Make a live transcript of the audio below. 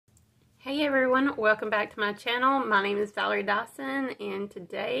Hey everyone, welcome back to my channel. My name is Valerie Dawson and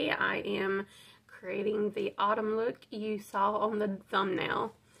today I am creating the autumn look you saw on the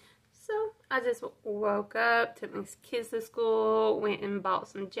thumbnail. So I just woke up, took my kids to school, went and bought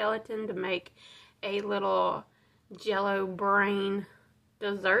some gelatin to make a little jello brain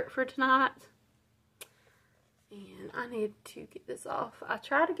dessert for tonight. And I need to get this off. I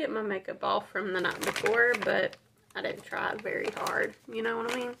tried to get my makeup off from the night before, but I didn't try very hard. You know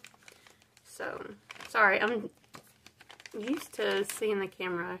what I mean? So, sorry, I'm used to seeing the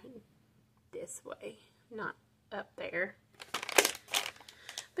camera this way, not up there.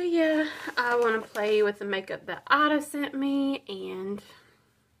 But yeah, I want to play with the makeup that Ada sent me, and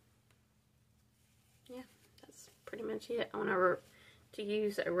yeah, that's pretty much it. I want to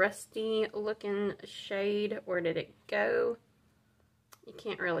use a rusty looking shade. Where did it go? You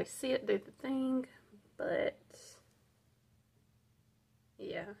can't really see it through the thing, but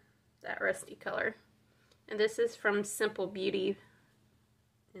yeah. That rusty color. And this is from Simple Beauty,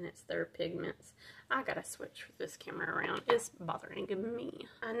 and it's their pigments. I gotta switch this camera around. It's bothering me.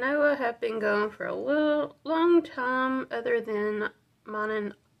 I know I have been going for a long time other than mine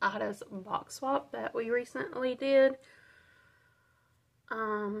and Ada's box swap that we recently did.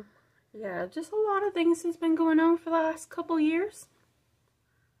 Yeah, just a lot of things has been going on for the last couple years.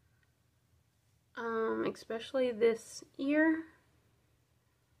 Especially this year.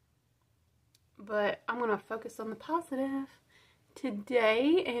 But I'm going to focus on the positive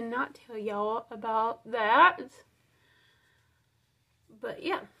today and not tell y'all about that. But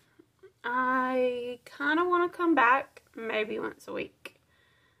yeah, I kind of want to come back maybe once a week.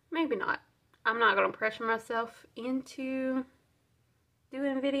 Maybe not. I'm not going to pressure myself into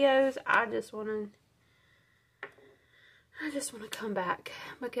doing videos. I just want to come back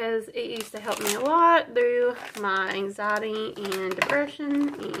because it used to help me a lot through my anxiety and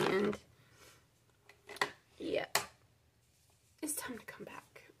depression, and yeah, it's time to come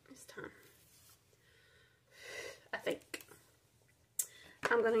back. It's time. I think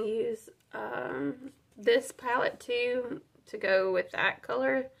I'm going to use this palette too to go with that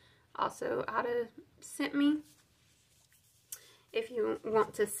color. Also, Ada sent me. If you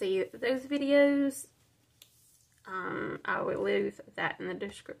want to see those videos, I will leave that in the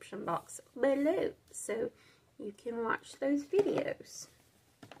description box below so you can watch those videos.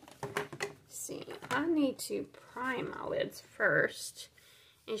 See, I need to prime my lids first,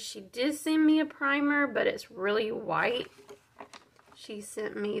 and she did send me a primer, but it's really white. She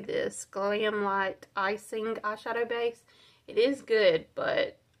sent me this Glam Light eye-cing eyeshadow base. It is good,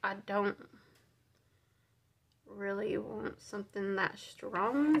 but I don't really want something that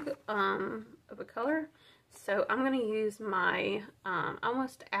strong of a color, so I'm going to use my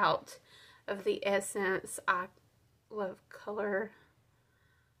almost out of the Essence I Love Color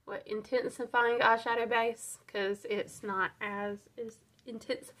intensifying eyeshadow base, because it's not as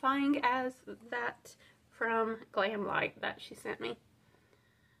intensifying as that from Glam Light that she sent me.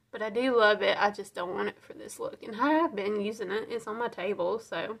 But I do love it. I just don't want it for this look, and I have been using it. It's on my table,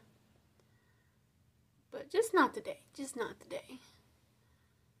 so. But just not today. Just not today.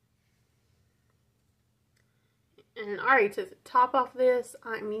 And already to top off this,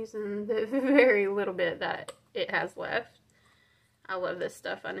 I'm using the very little bit that it has left. I love this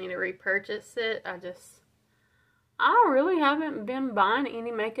stuff. I need to repurchase it. I really haven't been buying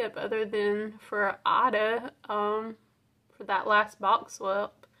any makeup other than for Ada, for that last box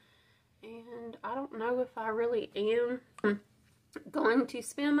swap. And I don't know if I really am going to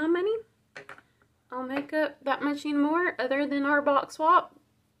spend my money on makeup that much anymore other than our box swap,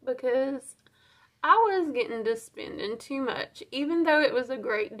 because I was getting to spending too much. Even though it was a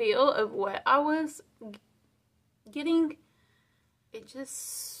great deal of what I was getting, it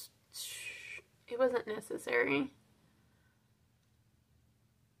wasn't necessary.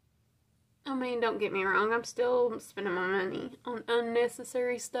 I mean, don't get me wrong, I'm still spending my money on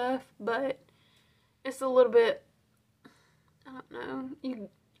unnecessary stuff, but it's a little bit, I don't know,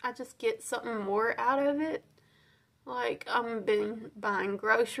 I just get something more out of it. Like, I've been buying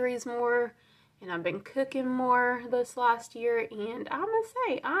groceries more, and I've been cooking more this last year, and I must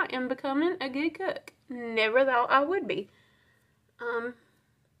say, I am becoming a good cook. Never thought I would be.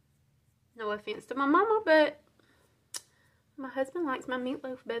 No offense to my mama, but my husband likes my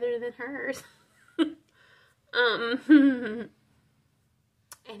meatloaf better than hers. And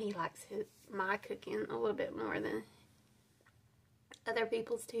he likes my cooking a little bit more than other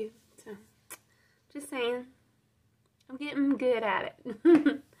people's too. So, just saying, I'm getting good at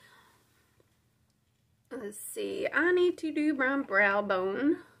it. Let's see, I need to do my brow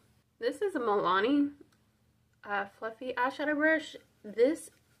bone. This is a Milani fluffy eyeshadow brush.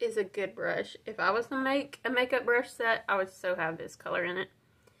 This is a good brush. If I was to make a makeup brush set, I would so have this color in it.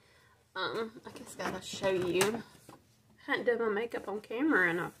 I just gotta show you. I hadn't done my makeup on camera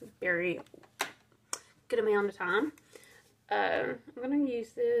in a very good amount of time. I'm gonna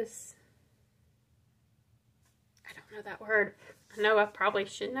use this. I don't know that word. I know I probably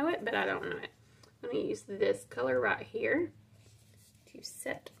should know it, but I don't know it. I'm gonna use this color right here to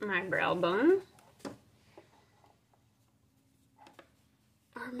set my brow bone.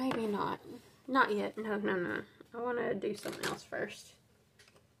 Or maybe not. Not yet. No, no, no. I want to do something else first.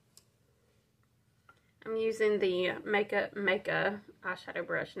 I'm using the mekka eyeshadow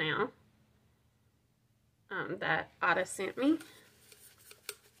brush now. That Ada sent me.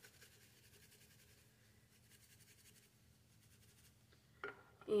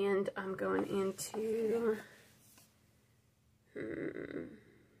 And I'm going into... I'm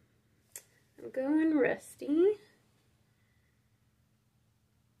going rusty.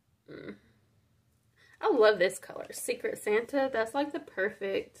 I love this color, Secret Santa. That's like the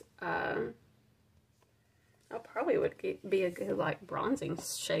perfect, I probably would be a good like bronzing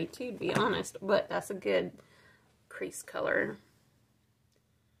shade too, to be honest, but that's a good crease color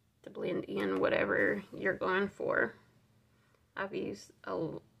to blend in whatever you're going for. I've used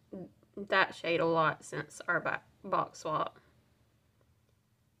that shade a lot since our box swap.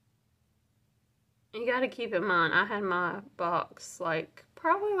 You got to keep in mind, I had my box like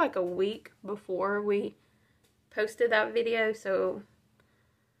probably like a week before we posted that video, so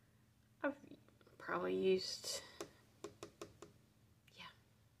I've probably used, yeah,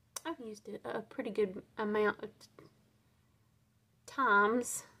 I've used it a pretty good amount of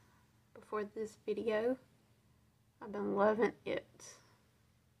times before this video. I've been loving it.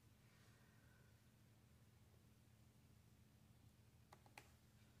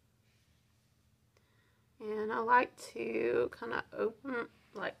 And I like to kind of open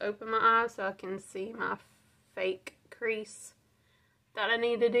my eyes so I can see my fake crease that I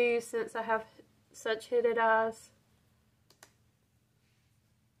need to do since I have such hooded eyes.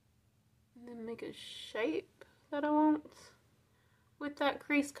 And then make a shape that I want with that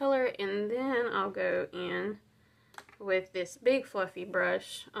crease color, and then I'll go in with this big fluffy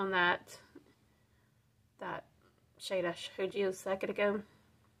brush on that shade I showed you a second ago.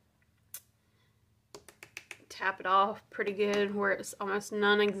 Tap it off pretty good where it's almost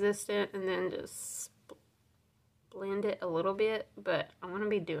non-existent, and then just blend it a little bit. But I'm going to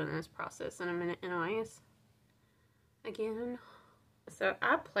be doing this process in a minute anyways. Again, so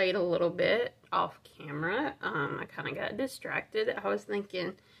I played a little bit off camera. I kind of got distracted. I was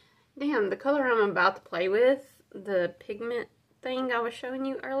thinking, damn, the color I'm about to play with, the pigment thing I was showing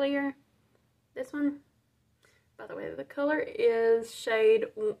you earlier, this one, by the way, the color is shade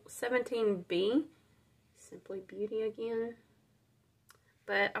 17B. Simply Beauty again.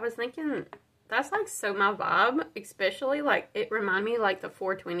 But I was thinking, that's like so my vibe, especially like it reminded me like the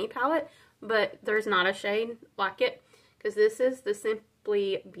 420 palette, but there's not a shade like it, because this is the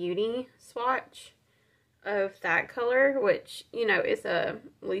Simply Beauty swatch of that color, which, you know, is a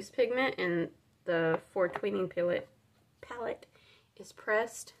loose pigment, and the 420 palette is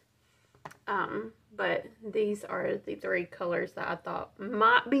pressed. But these are the three colors that I thought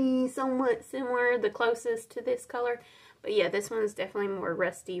might be somewhat similar, the closest to this color. But yeah, this one's definitely more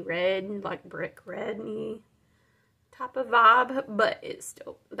rusty red, like brick red-y type of vibe. But it's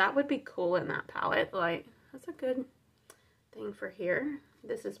still, that would be cool in that palette. Like, that's a good thing for here.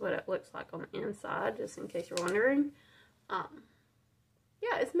 This is what it looks like on the inside, just in case you're wondering.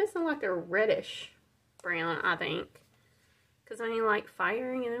 Yeah, it's missing like a reddish brown, I think. Because when you like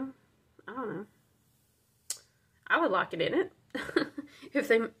fire, you know, I don't know. I would like it in it. If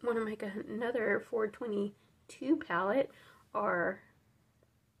they want to make another 422 palette, or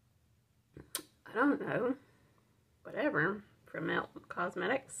I don't know, whatever, from Melt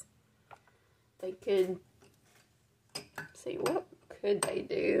Cosmetics, they could, see, what could they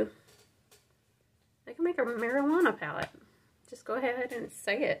do? They can make a marijuana palette. Just go ahead and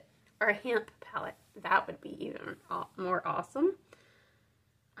say it. Or a hemp palette. That would be even more awesome.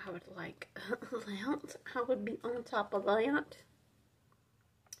 I would like that. I would be on top of that.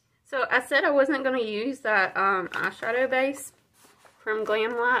 So I said I wasn't going to use that eyeshadow base from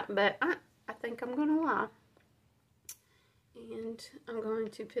Glam, but I think I'm going to lie. And I'm going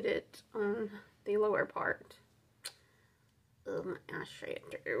to put it on the lower part of my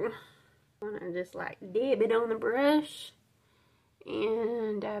eyeshadow. I want to just like dab it on the brush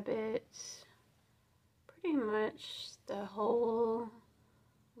and dab it pretty much the whole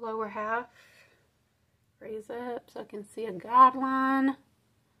lower half. Raise up so I can see a guideline.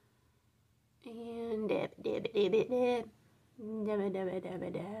 And dab it, dab it, dab it, dab. Dabba dabba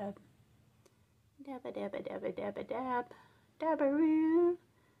dabba dab. Dabba dabba dabba dabba dab. Dabbaroo.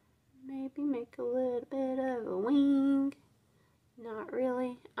 Maybe make a little bit of a wing. Not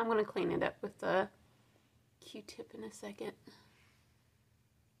really. I'm going to clean it up with a Q-tip in a second.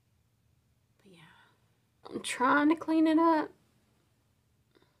 But yeah. I'm trying to clean it up.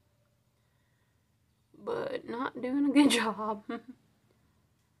 But not doing a good job.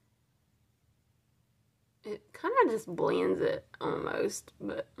 It kind of just blends it almost,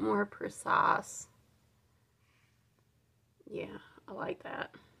 but more precise. Yeah, I like that.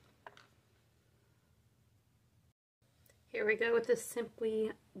 Here we go with the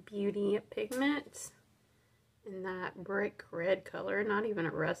Simply Beauty pigment in that brick red color. Not even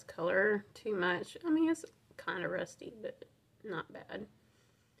a rust color too much. I mean, it's kind of rusty, but not bad.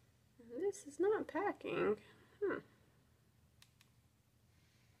 And this is not packing.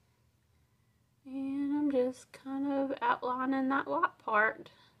 And I'm just kind of outlining that white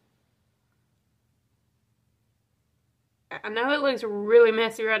part. I know it looks really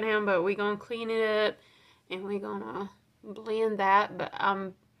messy right now, but we're going to clean it up and we're going to blend that. But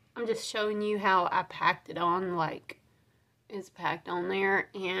I'm just showing you how I packed it on, like it's packed on there.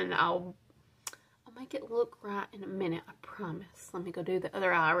 And I'll make it look right in a minute, I promise. Let me go do the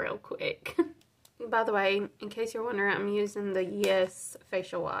other eye real quick. By the way, in case you're wondering, I'm using the Yes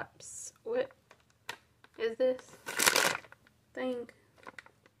facial wipes. What is this thing?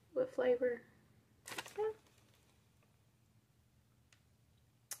 What flavor? Yeah.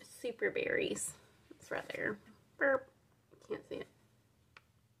 Superberries. It's right there. Burp. Can't see it.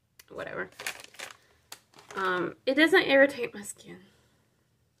 Whatever. It doesn't irritate my skin.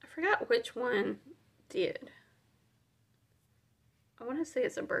 I forgot which one did. I want to say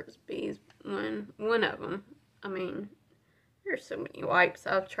it's a Burt's Bees one. One of them. I mean, there's so many wipes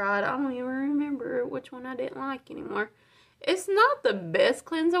I've tried. I don't even remember which one I didn't like anymore. It's not the best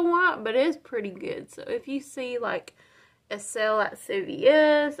cleansing wipe, but it's pretty good. So if you see like a sale at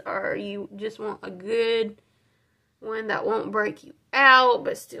CVS, or you just want a good one that won't break you out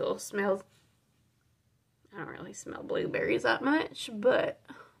but still smells, I don't really smell blueberries that much, but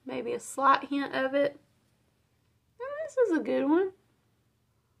maybe a slight hint of it. And this is a good one.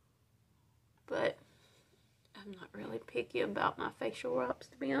 But I'm not really picky about my facial wipes,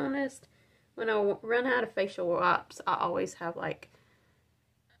 to be honest. When I run out of facial wipes, I always have like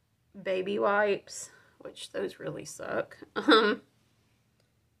baby wipes, which those really suck.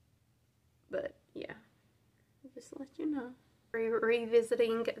 But yeah, just to let you know.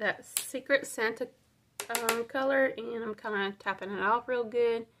 Revisiting that Secret Santa color, and I'm kind of tapping it off real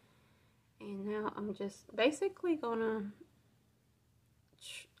good. And now I'm just basically gonna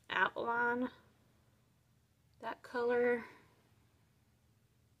outline that color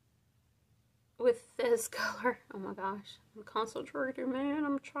with this color. Oh my gosh, I'm concentrating, man.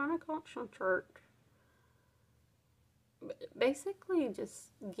 I'm trying to concentrate. But basically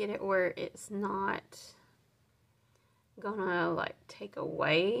just get it where it's not gonna like take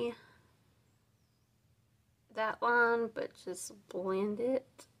away that line, but just blend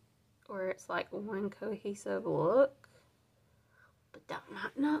it where it's like one cohesive look. But that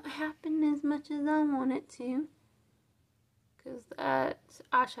might not happen as much as I want it to, because that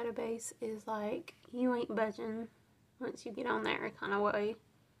eyeshadow base is like, you ain't budging once you get on there kind of way.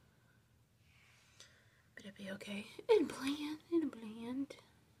 But it'll be okay. It'll blend. It'll blend.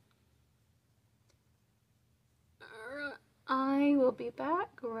 Alright, I will be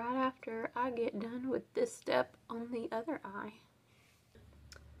back right after I get done with this step on the other eye.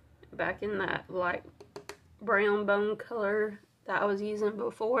 Back in that light brown bone color that I was using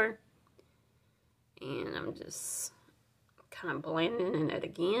before, and I'm just kind of blending it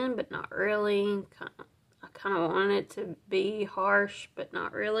again, but not really. I kind of want it to be harsh, but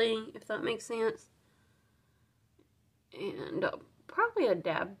not really, if that makes sense. And probably a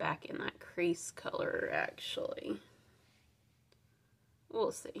dab back in that crease color, actually.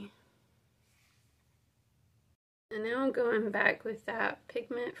 We'll see. And now I'm going back with that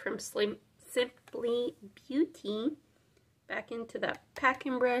pigment from Simply Beauty back into that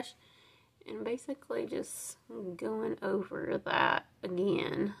packing brush, and basically just going over that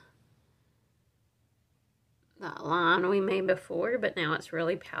again. That line we made before, but now it's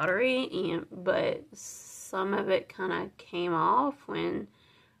really powdery, but some of it kind of came off when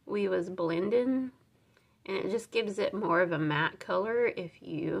we was blending, and it just gives it more of a matte color if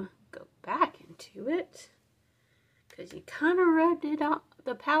you go back into it, because you kind of rubbed it off,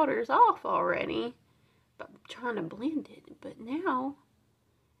 the powders off already, but I'm trying to blend it. But now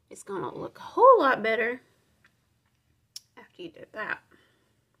it's gonna look a whole lot better after you did that,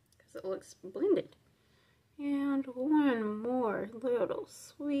 because it looks blended. And one more little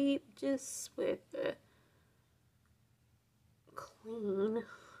sweep just with the clean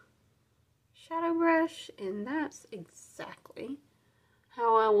shadow brush, and that's exactly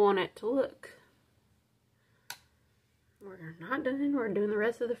how I want it to look. We're not done, we're doing the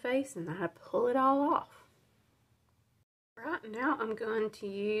rest of the face, and I pull it all off. Right now I'm going to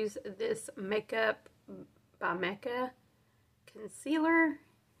use this Makeup by Mekka concealer,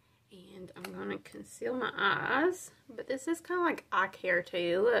 and I'm going to conceal my eyes, but this is kind of like eye care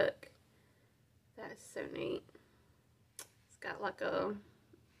too. Look, that's so neat. It's got like a,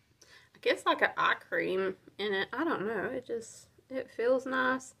 I guess like an eye cream in it. I don't know, it feels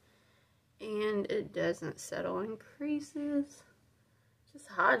nice, and it doesn't settle in creases. Just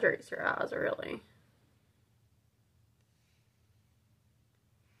hydrates your eyes really.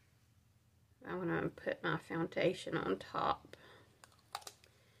 I'm going to put my foundation on top.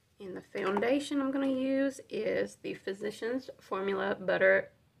 And the foundation I'm going to use is the Physicians Formula Butter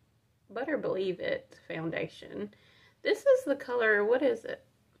Believe It foundation. This is the color, what is it?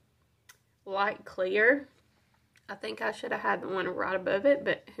 Light clear. I think I should have had the one right above it,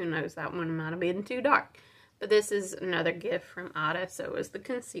 but who knows, that one might have been too dark. But this is another gift from Ida, so is the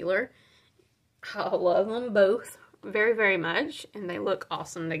concealer. I love them both very, very much, and they look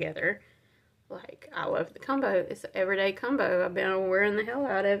awesome together. Like, I love the combo. It's an everyday combo. I've been wearing the hell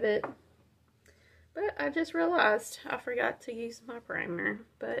out of it. But I just realized I forgot to use my primer.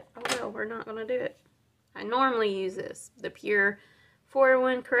 But, oh well, we're not going to do it. I normally use this. The Pure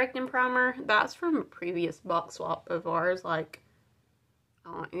 401 Correcting Primer. That's from a previous box swap of ours. Like,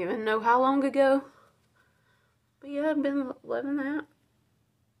 I don't even know how long ago. But yeah, I've been loving that.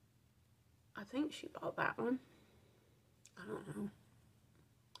 I think she bought that one. I don't know.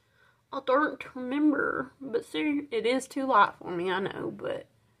 I don't remember, but see, it is too light for me, I know, but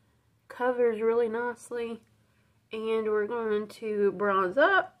covers really nicely. And we're going to bronze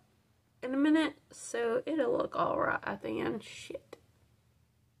up in a minute, so it'll look alright at the end. Shit.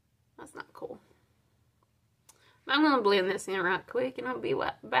 That's not cool. But I'm going to blend this in right quick, and I'll be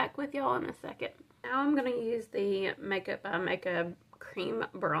back with y'all in a second. Now I'm going to use the Makeup by Mekka Cream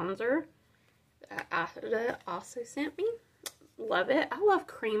Bronzer that Ida also sent me. Love it. I love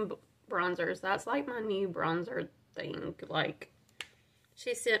cream bronzers. That's like my new bronzer thing. Like,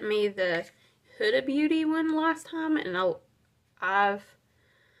 she sent me the Huda Beauty one last time, and I've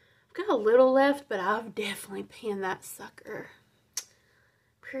got a little left, but I've definitely panned that sucker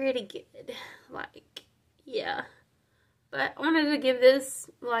pretty good. Like, yeah. But I wanted to give this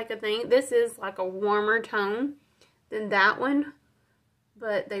like a thing. This is like a warmer tone than that one,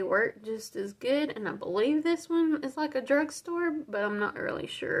 but they work just as good, and I believe this one is like a drugstore, but I'm not really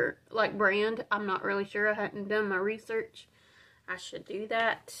sure. Like brand, I'm not really sure. I hadn't done my research. I should do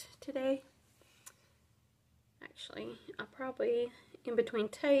that today. Actually, I'll probably, in between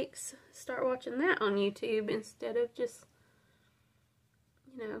takes, start watching that on YouTube instead of just,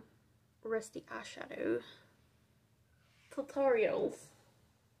 you know, rusty eyeshadow tutorials.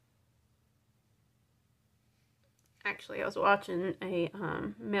 Actually, I was watching a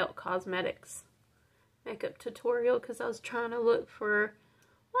Milk Cosmetics makeup tutorial because I was trying to look for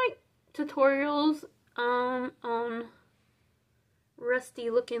like tutorials on rusty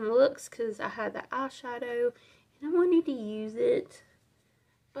looking looks because I had the eyeshadow and I wanted to use it,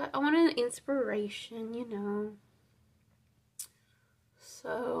 but I wanted inspiration, you know.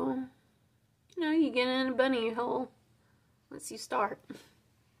 So, you know, you get in a bunny hole once you start.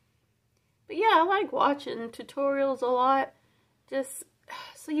 But yeah, I like watching tutorials a lot, just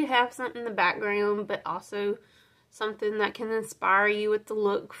so you have something in the background, but also something that can inspire you with the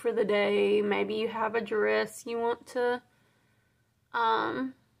look for the day. Maybe you have a dress you want to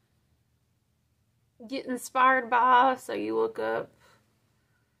get inspired by, so you look up,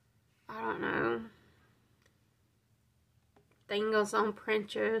 I don't know, things on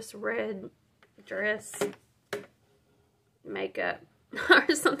Pinterest, red dress, makeup,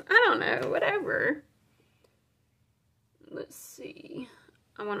 or something. I don't know, whatever. Let's see.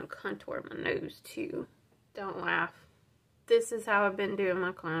 I want to contour my nose too. Don't laugh. This is how I've been doing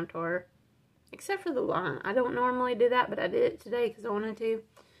my contour. Except for the line. I don't normally do that, but I did it today because I wanted to.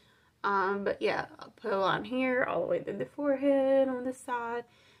 But yeah, I'll put a line here, all the way through the forehead, on this side.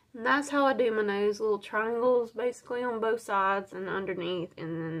 And that's how I do my nose. Little triangles basically on both sides and underneath.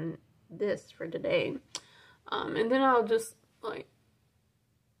 And then this for today. And then I'll just like,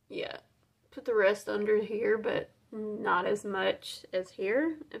 yeah, put the rest under here, but not as much as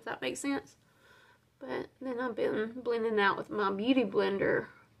here, if that makes sense. But then I've been blending out with my beauty blender.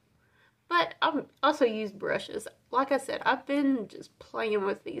 But I've also used brushes. Like I said, I've been just playing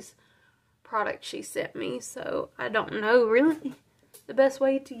with these product she sent me, so I don't know really the best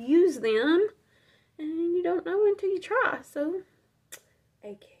way to use them, and you don't know until you try. So,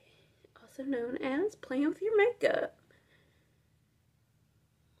 okay, also known as playing with your makeup.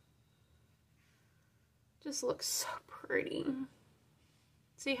 Just looks so pretty.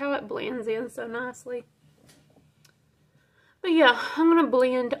 See how it blends in so nicely? But yeah, I'm gonna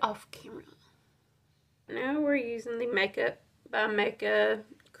blend off camera. Now we're using the Makeup by Mekka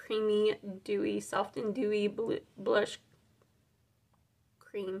Creamy Dewy, Soft and Dewy Blush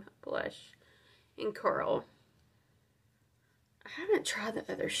Cream Blush in Coral. I haven't tried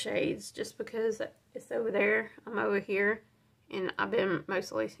the other shades just because it's over there. I'm over here, and I've been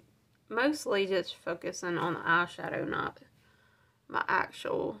mostly just focusing on the eyeshadow, not my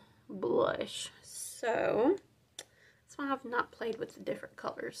actual blush. So that's why I've not played with the different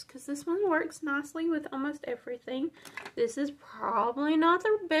colors, because this one works nicely with almost everything. This is probably not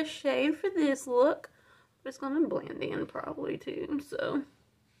the best shade for this look, but it's going to blend in probably too. So,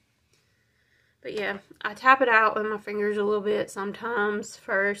 but yeah, I tap it out with my fingers a little bit sometimes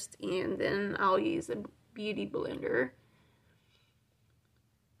first, and then I'll use a beauty blender,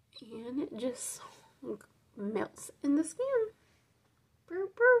 and it just melts in the skin.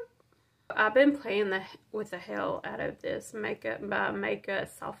 Burp, burp. I've been playing with the hell out of this Makeup by Mekka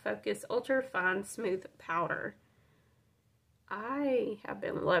Soft Focus Ultra Fine Smooth Powder. I have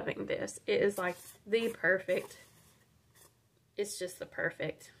been loving this. It is like the perfect, it's just the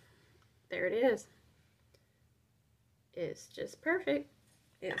perfect, there it is. It's just perfect.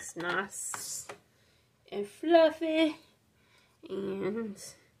 It's nice and fluffy, and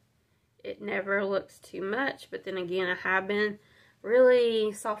it never looks too much, but then again, I have been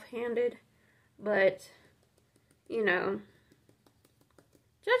really soft-handed, but you know,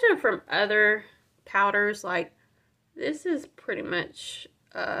 judging from other powders, like this is pretty much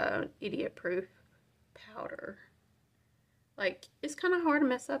idiot proof powder. Like, it's kind of hard to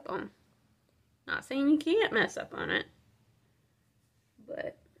mess up on. Not saying you can't mess up on it,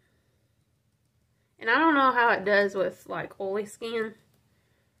 but, and I don't know how it does with like oily skin.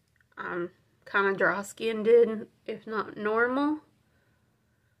 I'm kind of dry skinned, if not normal.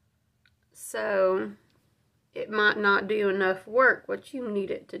 So it might not do enough work what you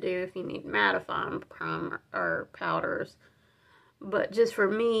need it to do if you need mattifying primer or powders. But just for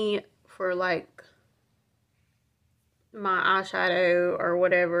me, for like my eyeshadow or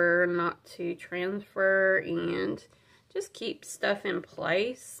whatever, not to transfer and just keep stuff in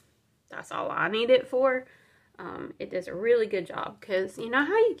place, that's all I need it for. It does a really good job, because you know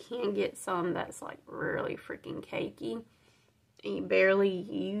how you can get some that's like really freaking cakey and you barely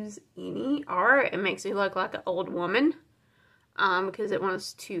use any, or it makes you look like an old woman, because it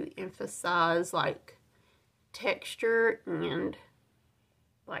wants to emphasize like texture and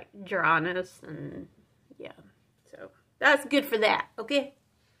like dryness, and yeah, so that's good for that. Okay,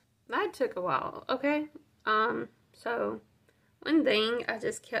 that took a while. Okay, so one thing, I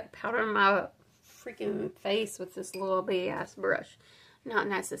just kept powdering my freaking face with this little big ass brush. Not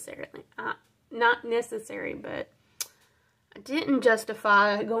necessary, but I didn't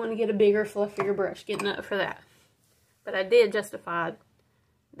justify going to get a bigger, fluffier brush, getting up for that. But I did justify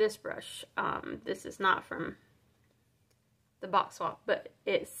this brush. This is not from the box swap, but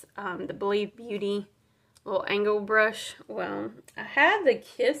it's the Believe Beauty little angle brush. Well, I had the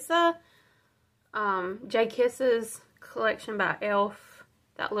Kissa, J Kissa's collection by e.l.f.,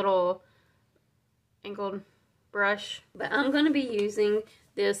 that little angled brush, but I'm going to be using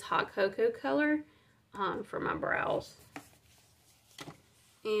this hot cocoa color for my brows,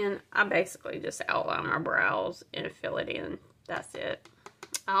 and I basically just outline my brows and fill it in. That's it.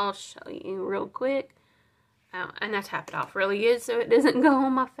 I'll show you real quick, and I tap it off really good so it doesn't go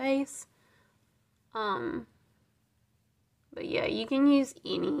on my face. But yeah, you can use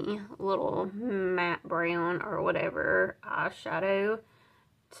any little matte brown or whatever eyeshadow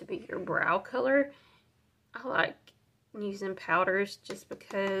to be your brow color. I like using powders just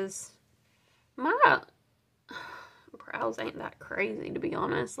because my brows ain't that crazy, to be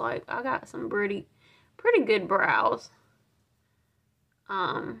honest. Like, I got some pretty good brows.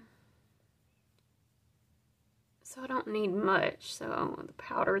 So I don't need much, so the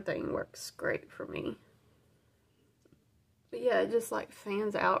powder thing works great for me. But yeah, it just like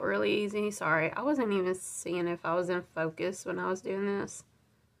fans out really easy. Sorry, I wasn't even seeing if I was in focus when I was doing this.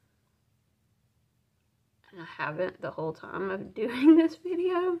 And I haven't the whole time of doing this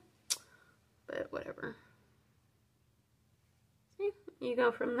video, but whatever. See, you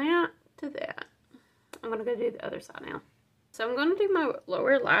go from that to that. I'm going to go do the other side now. So I'm going to do my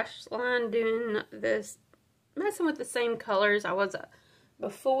lower lash line, doing this, messing with the same colors I was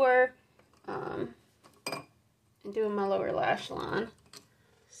before. and doing my lower lash line.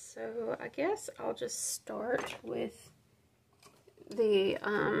 So I guess I'll just start with the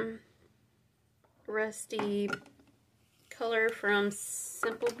Rusty color from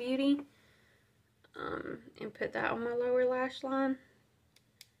Simple Beauty, and put that on my lower lash line.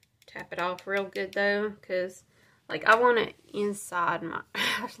 Tap it off real good though, because like I want it inside my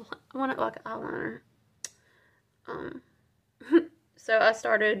I want it like an eyeliner. So I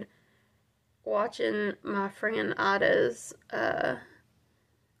started watching my friend Ida's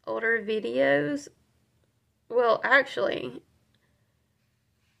older videos. Well, actually,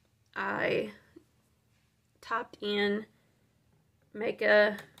 I typed in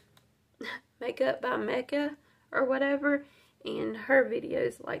makeup by Mekka or whatever, and her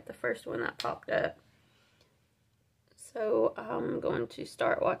videos like the first one that popped up. So I'm going to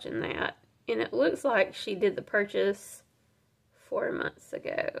start watching that. And it looks like she did the purchase 4 months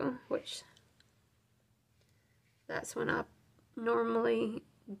ago, which that's when I normally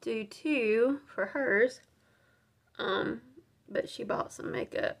do too for hers. But she bought some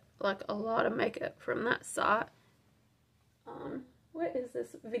makeup, like a lot of makeup from that site. What is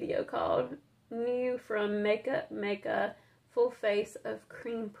this video called? New from Mekka Full Face of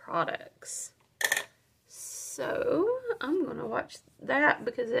Cream Products. So I'm gonna watch that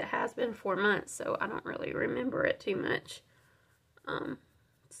because it has been 4 months, so I don't really remember it too much.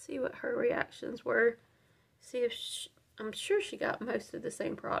 See what her reactions were. See if I'm sure she got most of the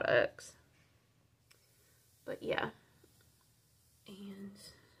same products. But yeah. And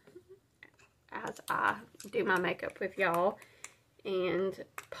as I do my makeup with y'all and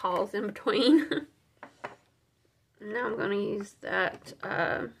pause in between, now I'm going to use that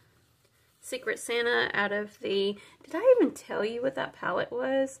Secret Santa out of the, did I even tell you what that palette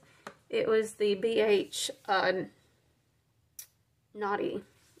was? It was the BH Naughty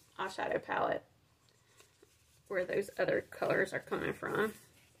eyeshadow palette, where those other colors are coming from.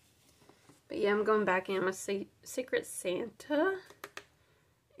 But yeah, I'm going back in with Secret Santa.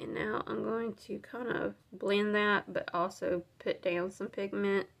 And now I'm going to kind of blend that, but also put down some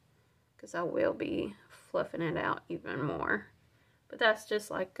pigment, because I will be fluffing it out even more. But that's just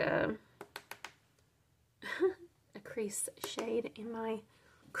like a crease shade in my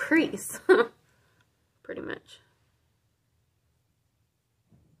crease, pretty much.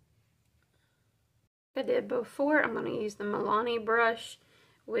 Like I did before, I'm going to use the Milani brush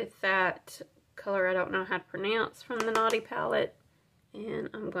with that color I don't know how to pronounce from the Naughty palette. And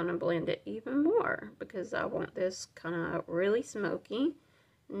I'm going to blend it even more because I want this kind of really smoky,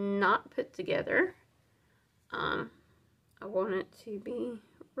 not put together. I want it to be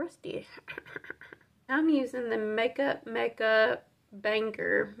rusty. I'm using the Mekka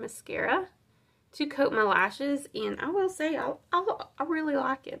Banger mascara to coat my lashes, and I will say I really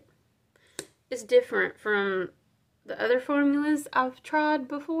like it. It's different from the other formulas I've tried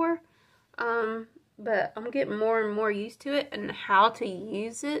before. But I'm getting more and more used to it and how to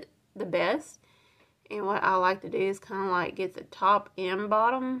use it the best. And what I like to do is kind of like get the top and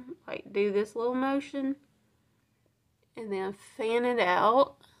bottom, like do this little motion, and then fan it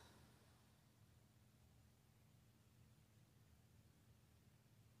out.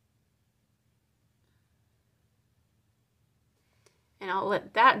 And I'll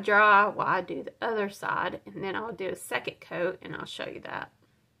let that dry while I do the other side, and then I'll do a second coat and I'll show you that.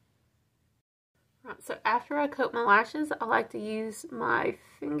 Right, so after I coat my lashes, I like to use my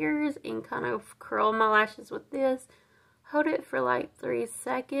fingers and kind of curl my lashes with this. Hold it for like 3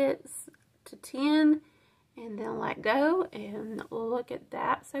 seconds to 10, and then let go. And look at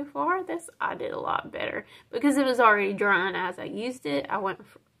that so far. I did a lot better because it was already drying as I used it. I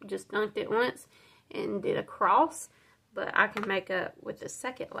just dunked it once and did a cross, but I can make up with the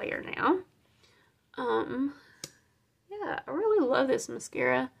second layer now. Yeah, I really love this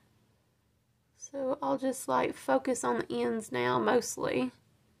mascara. So I'll just like focus on the ends now mostly.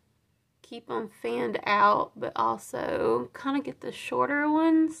 Keep them fanned out, but also kind of get the shorter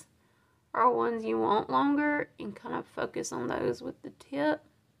ones or ones you want longer and kind of focus on those with the tip.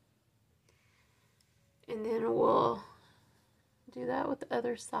 And then we'll do that with the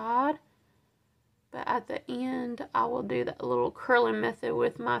other side. But at the end, I will do that little curling method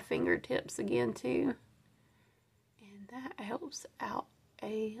with my fingertips again too. And that helps out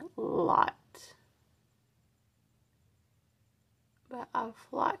a lot. But I've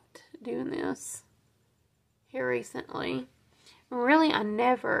liked doing this here recently. Really, I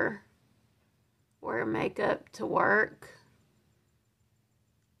never wear makeup to work.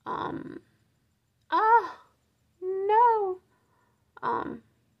 No.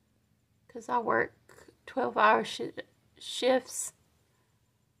 Because I work 12-hour shifts.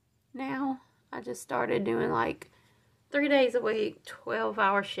 now. I just started doing like 3 days a week,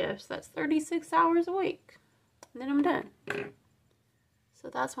 12-hour shifts. That's 36 hours a week. And then I'm done. So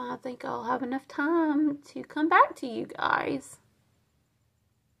that's why I think I'll have enough time to come back to you guys.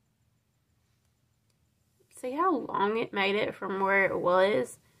 See how long it made it from where it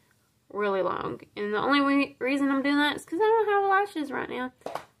was? Really long. And the only reason I'm doing that is because I don't have lashes right now.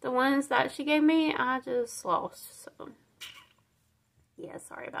 The ones that she gave me, I just lost. So, yeah,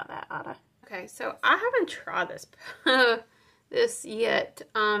 sorry about that, Ada. Okay, so I haven't tried this this yet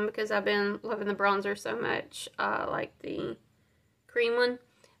because I've been loving the bronzer so much, like the cream one.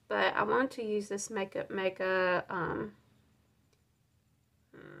 But I want to use this mekka,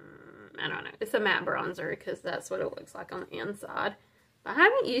 I don't know. It's a matte bronzer because that's what it looks like on the inside. But I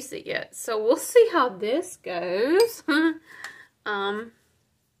haven't used it yet, so we'll see how this goes. I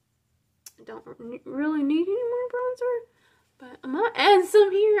don't really need any more bronzer, but I might add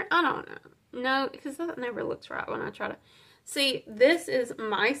some here. I don't know. No, because that never looks right when I try to. See, this is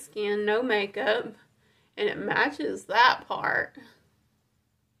my skin, no makeup, and it matches that part.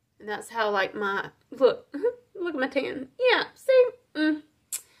 And that's how, like, my, look at my tan. Yeah, see?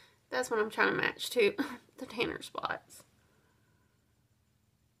 That's what I'm trying to match to, the tanner spots.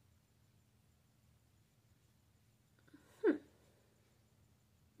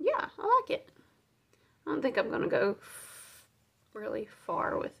 Yeah, I like it. I don't think I'm going to go really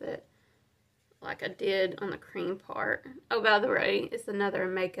far with it like I did on the cream part. Oh, by the way, it's another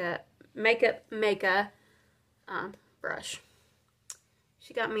makeup brush.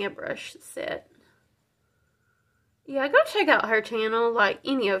 She got me a brush set. Yeah, go check out her channel, like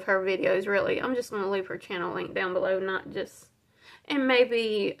any of her videos, really. I'm just going to leave her channel link down below, not just, and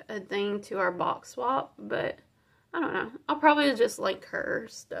maybe a thing to our box swap, but I don't know. I'll probably just link her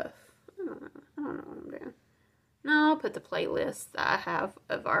stuff. I don't know what I'm doing. No, I'll put the playlist that I have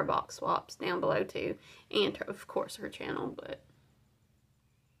of our box swaps down below too, and of course her channel, but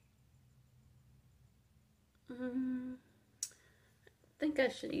I think I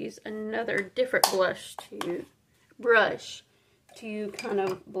should use another different brush to kind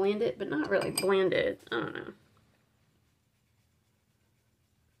of blend it, but not really blend it. I don't know.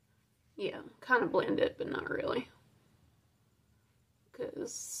 Yeah, kind of blend it, but not really.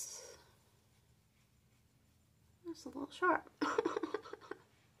 Because it's a little sharp.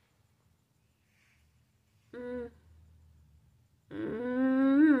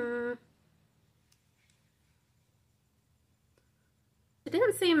 It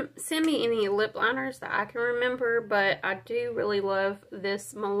didn't send me any lip liners that I can remember, but I do really love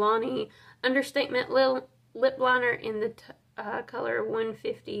this Milani Understatement lip liner in the color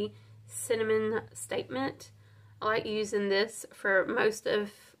 150 Cinnamon Statement. I like using this for most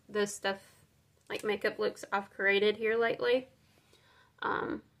of the stuff, like makeup looks I've created here lately.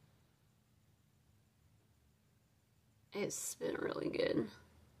 It's been really good.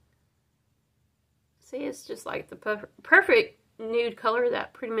 See, it's just like the perfect nude color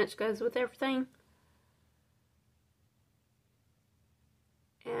that pretty much goes with everything.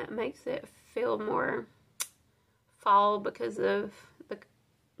 And it makes it feel more fall because of the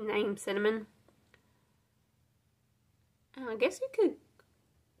name Cinnamon. And I guess you could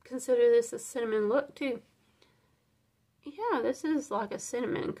consider this a cinnamon look too. Yeah, this is like a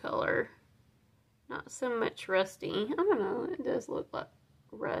cinnamon color. Not so much rusty. I don't know, it does look like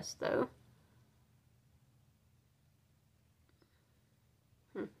rust though.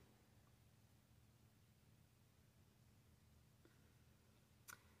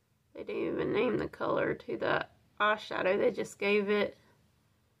 They didn't even name the color to the eyeshadow. They just gave it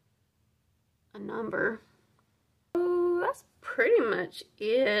a number. Oh, that's pretty much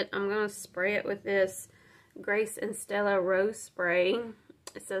it. I'm going to spray it with this Grace and Stella Rose Spray.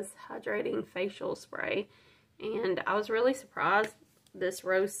 It says Hydrating Facial Spray. And I was really surprised this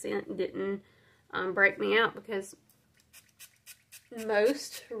rose scent didn't break me out, because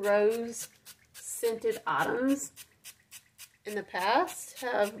most rose scented items in the past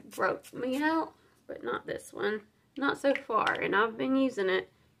have broke me out, but not this one. Not so far, and I've been using it,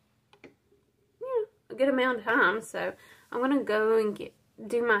 a good amount of time. So I'm gonna go and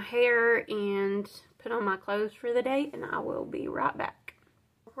do my hair and put on my clothes for the day, and I will be right back.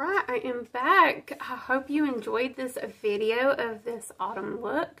 Right, I am back. I hope you enjoyed this video of this autumn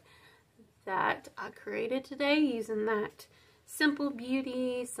look that I created today using that Simple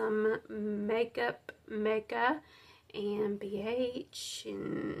Beauty, some makeup mekka, and BH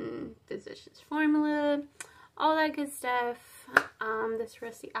and Physicians Formula, all that good stuff. This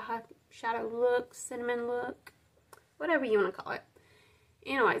rusty eyeshadow look, cinnamon look, whatever you want to call it.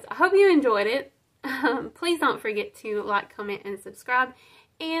 Anyways, I hope you enjoyed it. Please don't forget to like, comment, and subscribe.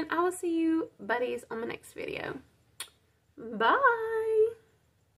 And I will see you buddies on my next video. Bye!